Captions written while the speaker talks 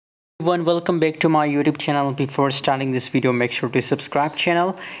Everyone, welcome back to my YouTube channel. Before starting this video, make sure to subscribe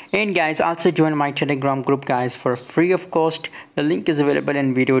channel, and guys, also join my Telegram group guys for free of cost. The link is available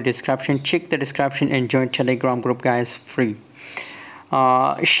in video description. Check the description and join Telegram group guys free.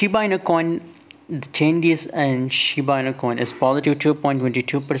 Shiba Inu coin, the changes in Shiba Inu coin is positive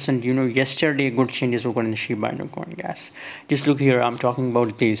 2.22%. You know, yesterday good changes were in the Shiba Inu coin guys. Just look here, I'm talking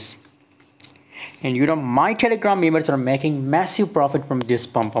about this. And you know, my Telegram members are making massive profit from this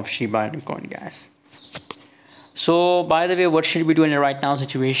pump of Shiba Inu coin guys. So by the way, what should we do in the right now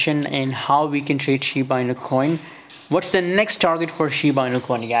situation and how we can trade Shiba Inu coin? What's the next target for Shiba Inu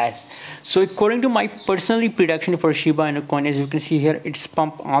coin guys? So according to my personally prediction for Shiba Inu coin, as you can see here, it's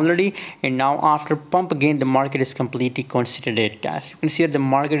pumped already, and now after pump again the market is completely consolidated guys. You can see here the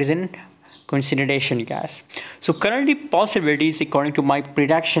market is in consideration guys. So currently possibilities, according to my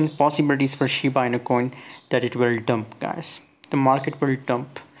prediction, possibilities for Shiba Inu coin that it will dump guys. The market will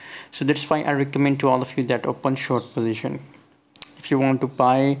dump. So that's why I recommend to all of you that open short position. If you want to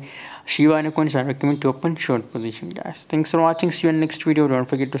buy Shiba Inu coins, I recommend to open short position guys. Thanks for watching. See you in the next video. Don't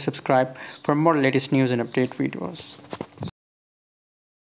forget to subscribe for more latest news and update videos.